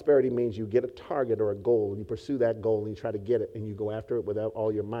worldly prosperity means you get a target or a goal, and you pursue that goal, and you try to get it, and you go after it with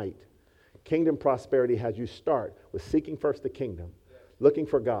all your might. Kingdom prosperity has you start with seeking first the kingdom, looking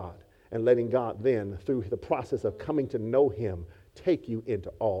for God, and letting God then, through the process of coming to know him, take you into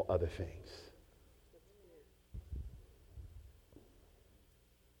all other things.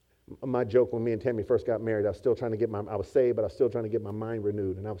 My joke when me and Tammy first got married, I was still trying to get I was saved, but I was still trying to get my mind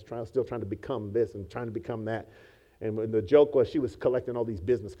renewed, and I was still trying to become this and trying to become that. And when the joke was she was collecting all these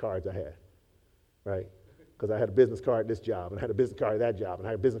business cards I had, right? Because I had a business card at this job, and I had a business card at that job, and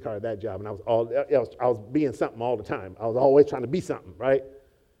I had a business card at that job, and I was being something all the time. I was always trying to be something, right?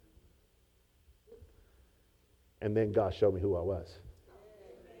 And then God showed me who I was.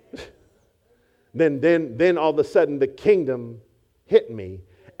 then all of a sudden the kingdom hit me,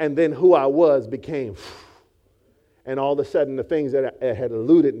 and then who I was became, and all of a sudden the things that had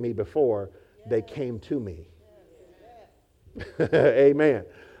eluded me before, they came to me. Amen.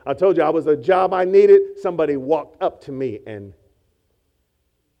 I told you I was a job I needed. Somebody walked up to me and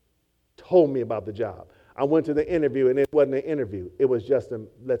told me about the job. I went to the interview, and it wasn't an interview. It was just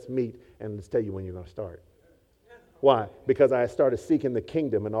let's meet and let's tell you when you're going to start. Why? Because I started seeking the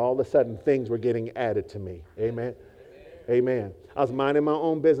kingdom, and all of a sudden things were getting added to me. Amen. Amen. I was minding my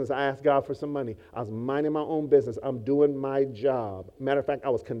own business. I asked God for some money. I was minding my own business. I'm doing my job. Matter of fact, I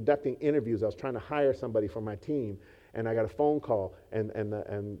was conducting interviews. I was trying to hire somebody for my team. And I got a phone call, and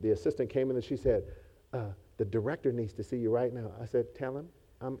the assistant came in and she said, the director needs to see you right now. I said, tell him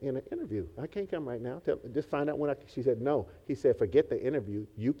I'm in an interview. I can't come right now. Just find out when She said, no. He said, forget the interview.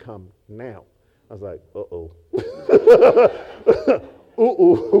 You come now. I was like, uh-oh.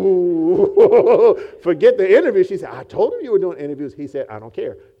 Ooh. Forget the interview. She said, I told him you were doing interviews. He said, I don't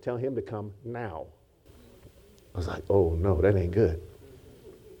care. Tell him to come now. I was like, oh, no, that ain't good.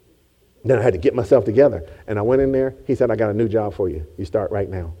 Then I had to get myself together. And I went in there. He said, I got a new job for you. You start right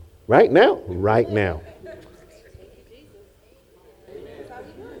now. Right now? Right now.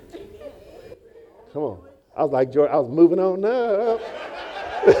 Come on. I was like, George, I was moving on up.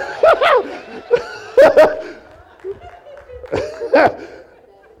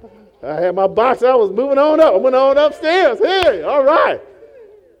 I had my box. I was moving on up. I went on upstairs. Hey, all right.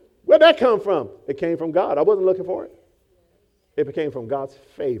 Where'd that come from? It came from God. I wasn't looking for it. It came from God's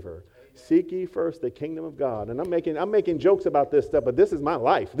favor. Seek ye first the kingdom of God. And I'm making jokes about this stuff, but this is my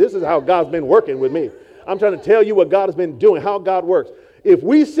life. This is how God's been working with me. I'm trying to tell you what God has been doing, how God works. If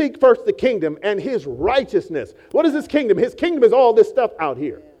we seek first the kingdom and his righteousness, what is his kingdom? His kingdom is all this stuff out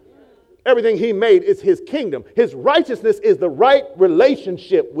here. Everything he made is his kingdom. His righteousness is the right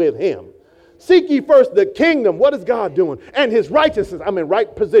relationship with him. Seek ye first the kingdom. What is God doing? And his righteousness. I'm in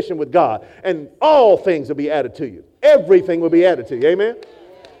right position with God. And all things will be added to you. Everything will be added to you. Amen?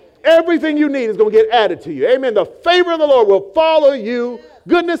 Everything you need is going to get added to you. Amen. The favor of the Lord will follow you.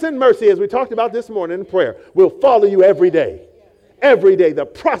 Goodness and mercy, as we talked about this morning in prayer, will follow you every day. Every day. The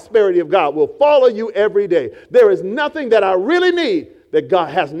prosperity of God will follow you every day. There is nothing that I really need that God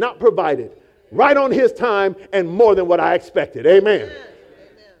has not provided right on his time and more than what I expected. Amen.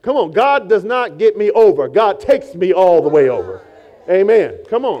 Come on. God does not get me over. God takes me all the way over. Amen.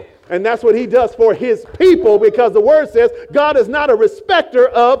 Come on. And that's what he does for his people, because the word says God is not a respecter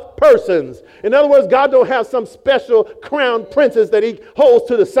of persons. In other words, God don't have some special crown princes that he holds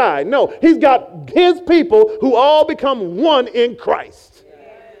to the side. No, he's got his people who all become one in Christ.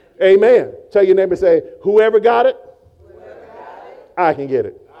 Yeah. Amen. Tell your neighbor, say, whoever got it, I can get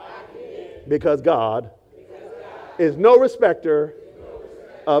it. Because God is no respecter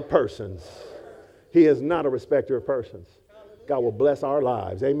of persons. He is not a respecter of persons. God will bless our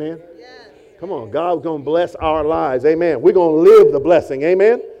lives. Amen. Yes. Come on. God's going to bless our lives. Amen. We're going to live the blessing.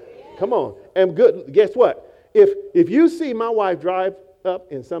 Amen. Come on. And good. Guess what? If you see my wife drive up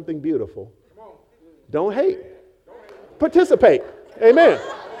in something beautiful, don't hate. Participate. Amen.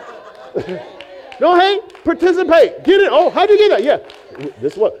 Don't hate. Participate. Get it. Oh, how'd you get that? Yeah.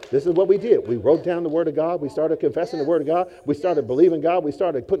 This is what we did. We wrote down the word of God. We started confessing the word of God. We started believing God. We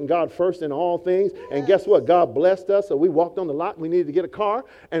started putting God first in all things. And guess what? God blessed us. So we walked on the lot. We needed to get a car.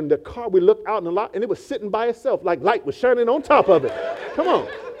 And the car, we looked out in the lot and it was sitting by itself like light was shining on top of it. Come on.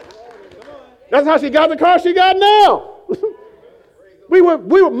 That's how she got the car she got now. we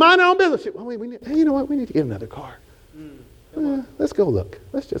were minding our own business. Well, hey, you know what? We need to get another car. Let's go look.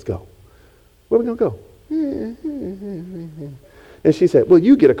 Let's just go. Where are we going to go? And she said, well,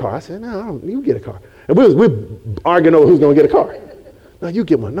 you get a car. I said, no, you get a car. And we're arguing over who's going to get a car. No, you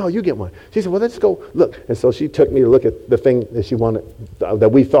get one. No, you get one. She said, well, let's go look. And so she took me to look at the thing that she wanted,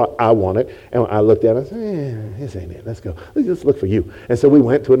 that we thought I wanted. And I looked at it. I said, this ain't it. Let's go. Let's just look for you. And so we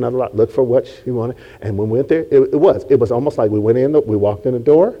went to another lot, looked for what she wanted. And when we went there, it was almost like we went in, we walked in the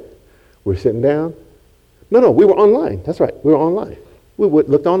door. We were sitting down. No, we were online. That's right. We were online. We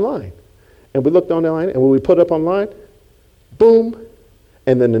looked online. And we looked online. And when we put up online, boom.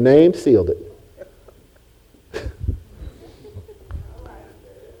 And then the name sealed it.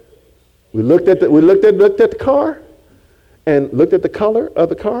 We looked at the car and looked at the color of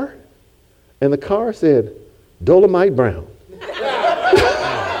the car, and the car said Dolomite Brown.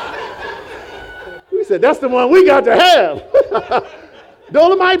 We said, that's the one we got to have.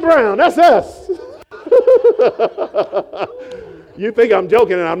 Dolomite Brown, that's us. You think I'm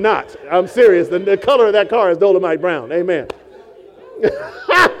joking, and I'm not. I'm serious. The color of that car is Dolomite Brown. Amen.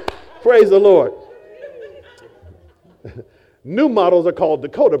 Praise the Lord. New models are called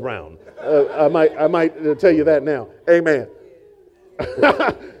Dakota Brown. I might tell you that now. Amen.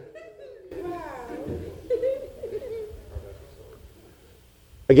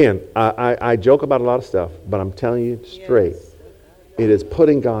 Again, I joke about a lot of stuff, but I'm telling you straight. Yes. It is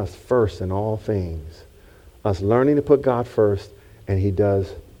putting God first in all things. Us learning to put God first, and He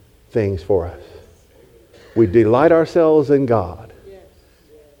does things for us. We delight ourselves in God,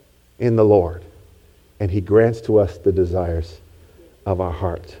 in the Lord, and He grants to us the desires of our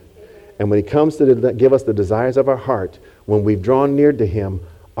heart. And when He comes to give us the desires of our heart, when we've drawn near to Him,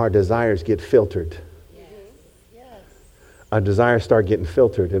 our desires get filtered. Yes. Our desires start getting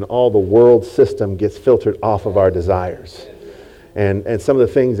filtered, and all the world system gets filtered off of our desires. And some of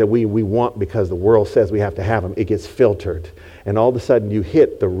the things that we want because the world says we have to have them, it gets filtered. And all of a sudden you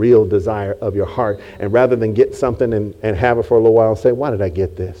hit the real desire of your heart. And rather than get something and have it for a little while and say, why did I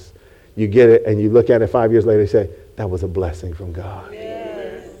get this? You get it and you look at it 5 years later and say, that was a blessing from God.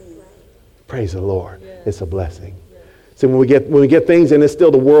 Yes. Praise the Lord. Yes. It's a blessing. Yes. So when we get things and it's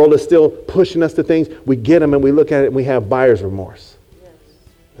still, the world is still pushing us to things, we get them and we look at it and we have buyer's remorse.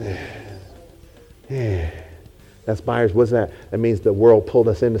 Yes. Yeah. That's buyer's, what's that? That means the world pulled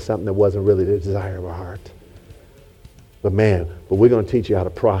us into something that wasn't really the desire of our heart. But we're going to teach you how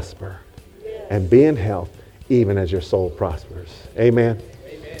to prosper and be in health even as your soul prospers. Amen.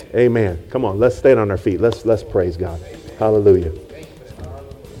 Amen. Amen. Come on, let's stand on our feet. Let's praise God. Hallelujah.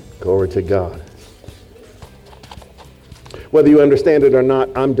 Glory to God. Whether you understand it or not,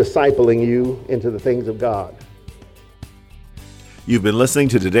 I'm discipling you into the things of God. You've been listening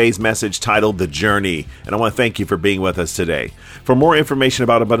to today's message titled The Journey, and I want to thank you for being with us today. For more information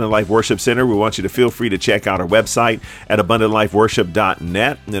about Abundant Life Worship Center, we want you to feel free to check out our website at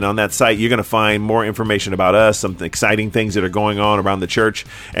abundantlifeworship.net. And on that site, you're going to find more information about us, some exciting things that are going on around the church,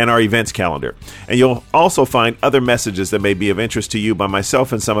 and our events calendar. And you'll also find other messages that may be of interest to you by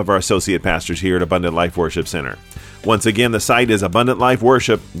myself and some of our associate pastors here at Abundant Life Worship Center. Once again, the site is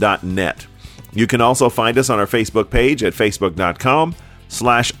abundantlifeworship.net. You can also find us on our Facebook page at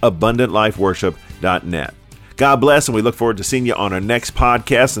facebook.com/abundantlifeworship.net. God bless, and we look forward to seeing you on our next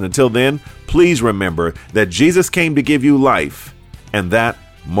podcast. And until then, please remember that Jesus came to give you life, and that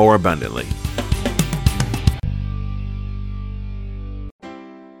more abundantly.